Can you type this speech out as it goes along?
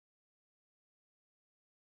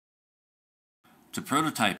To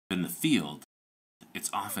prototype in the field, it's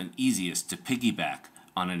often easiest to piggyback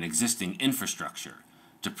on an existing infrastructure.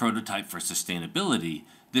 To prototype for sustainability,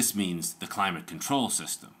 this means the climate control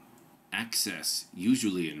system. Access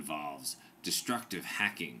usually involves destructive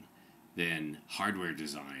hacking, then hardware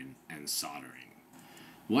design and soldering.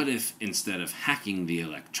 What if, instead of hacking the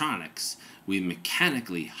electronics, we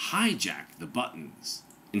mechanically hijack the buttons?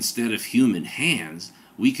 Instead of human hands,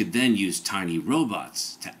 we could then use tiny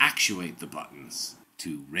robots to actuate the buttons,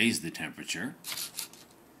 to raise the temperature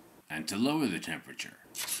and to lower the temperature.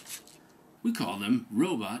 We call them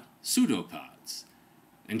robot pseudopods.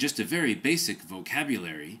 And just a very basic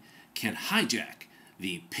vocabulary can hijack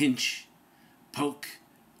the pinch, poke,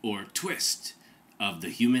 or twist of the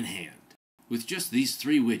human hand. With just these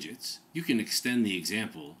three widgets, you can extend the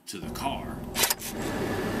example to the car.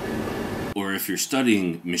 Or if you're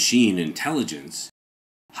studying machine intelligence,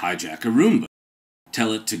 hijack a Roomba.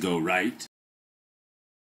 Tell it to go right.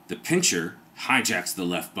 The pincher hijacks the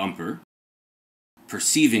left bumper.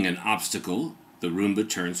 Perceiving an obstacle, the Roomba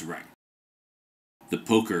turns right. The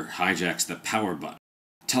poker hijacks the power button,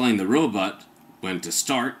 telling the robot when to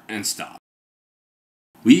start and stop.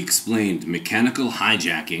 We explained mechanical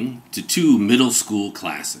hijacking to 2 middle school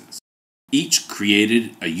classes. Each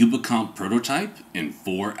created a Ubicomp prototype in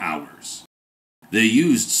 4 hours. They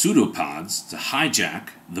used pseudopods to hijack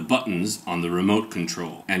the buttons on the remote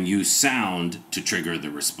control and use sound to trigger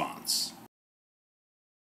the response.